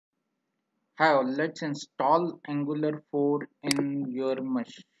How? Let's install Angular 4 in your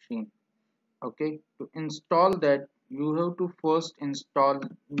machine. Okay, to install that, you have to first install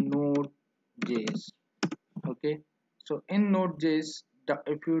Node.js. Okay, so in Node.js,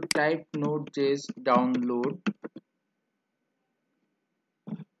 if you type Node.js download,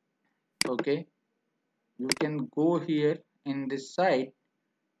 okay, you can go here in this site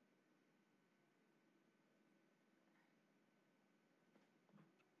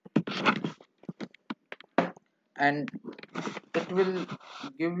and it will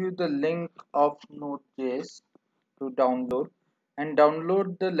give you the link of Node.js to download and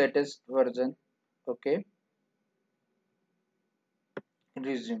download the latest version. Okay,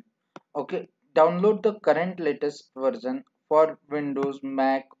 resume. Okay, download the current latest version for Windows,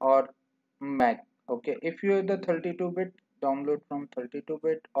 Mac, or Mac. Okay, if you have the 32-bit, download from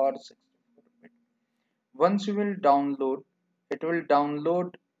 32-bit or 64-bit. Once you will download, it will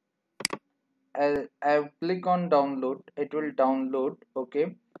download. I click on download. It will download.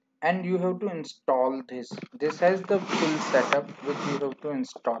 Okay, and you have to install this. This has the full setup which you have to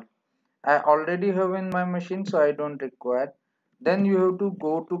install. I already have in my machine, so I don't require. Then you have to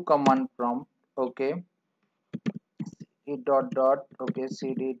go to command prompt. Okay, cd dot dot. Okay,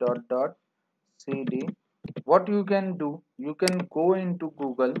 cd dot dot cd. What you can do, you can go into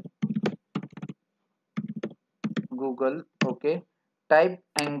Google. Okay, type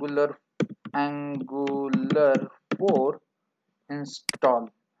Angular 4 install.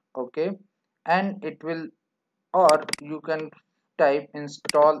 Okay, and it will, or you can type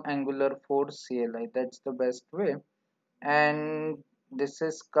install Angular 4 CLI. That's the best way. And this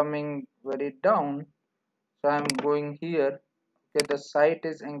is coming very down, so I'm going here. Okay, the site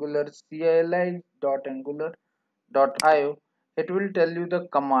is angular cli.angular.io. It will tell you the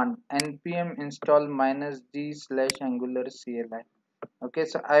command npm install -d slash angular cli. Okay,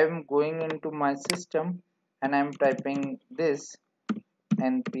 so I'm going into my system and I'm typing this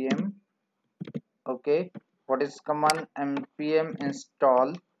npm. Okay, what is command? Npm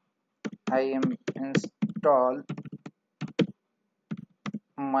install im install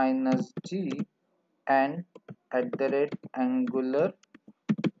 -g and @angular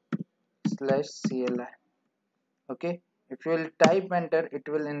slash cli. Okay, if you will type enter, it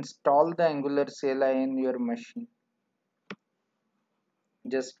will install the angular cli in your machine.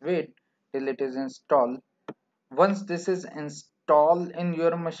 Just wait till it is installed. Once this is installed in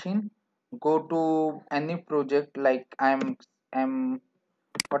your machine, go to any project. Like I'm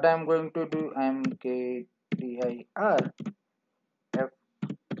what I'm going to do, mkdir f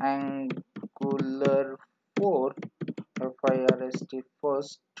angular 4 first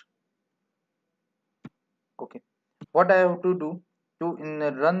first. Okay, what I have to do to in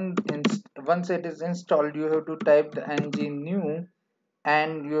run once it is installed, you have to type the ng new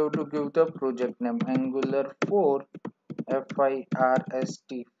and you have to give the project name angular 4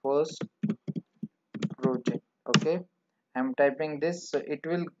 first project. Okay, I'm typing this, so it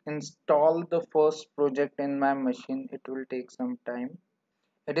will install the first project in my machine. It will take some time.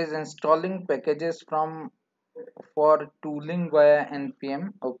 It is installing packages from for tooling via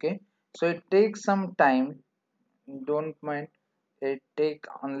npm. Okay, so it takes some time, don't mind. It take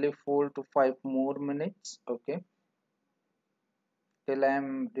only 4 to 5 more minutes. Okay, till I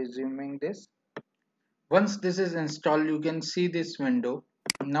am resuming this. Once this is installed, you can see this window.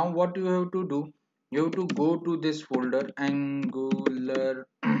 Now what you have to do, you have to go to this folder angular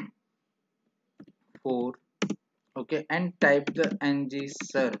 4. Okay, and type the ngserve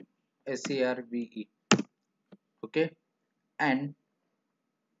serve. Okay, and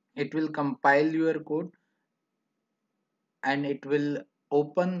it will compile your code and it will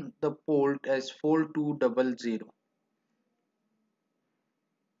open the port as 4200.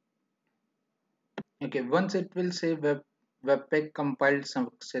 Okay, once it will say webpack compiled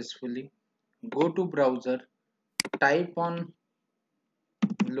successfully, go to browser, type on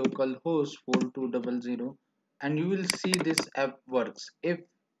localhost 4200 and you will see this app works. If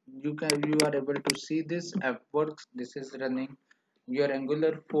you are able to see this app works, this is running, your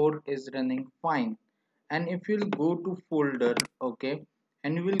angular 4 is running fine. And if you'll go to folder, okay,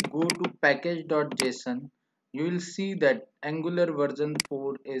 and you will go to package.json, you will see that angular version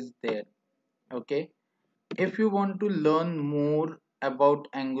 4 is there. Okay, if you want to learn more about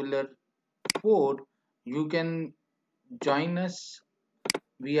angular 4, you can join us.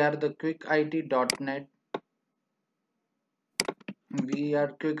 We are the quickit.net. We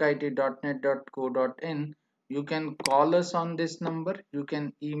are quickit.net.co.in. You can call us on this number, you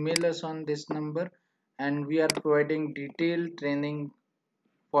can email us on this number, and we are providing detailed training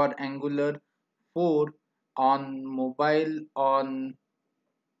for angular 4 on mobile, on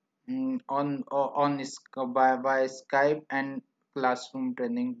by Skype and classroom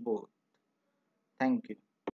training both. Thank you.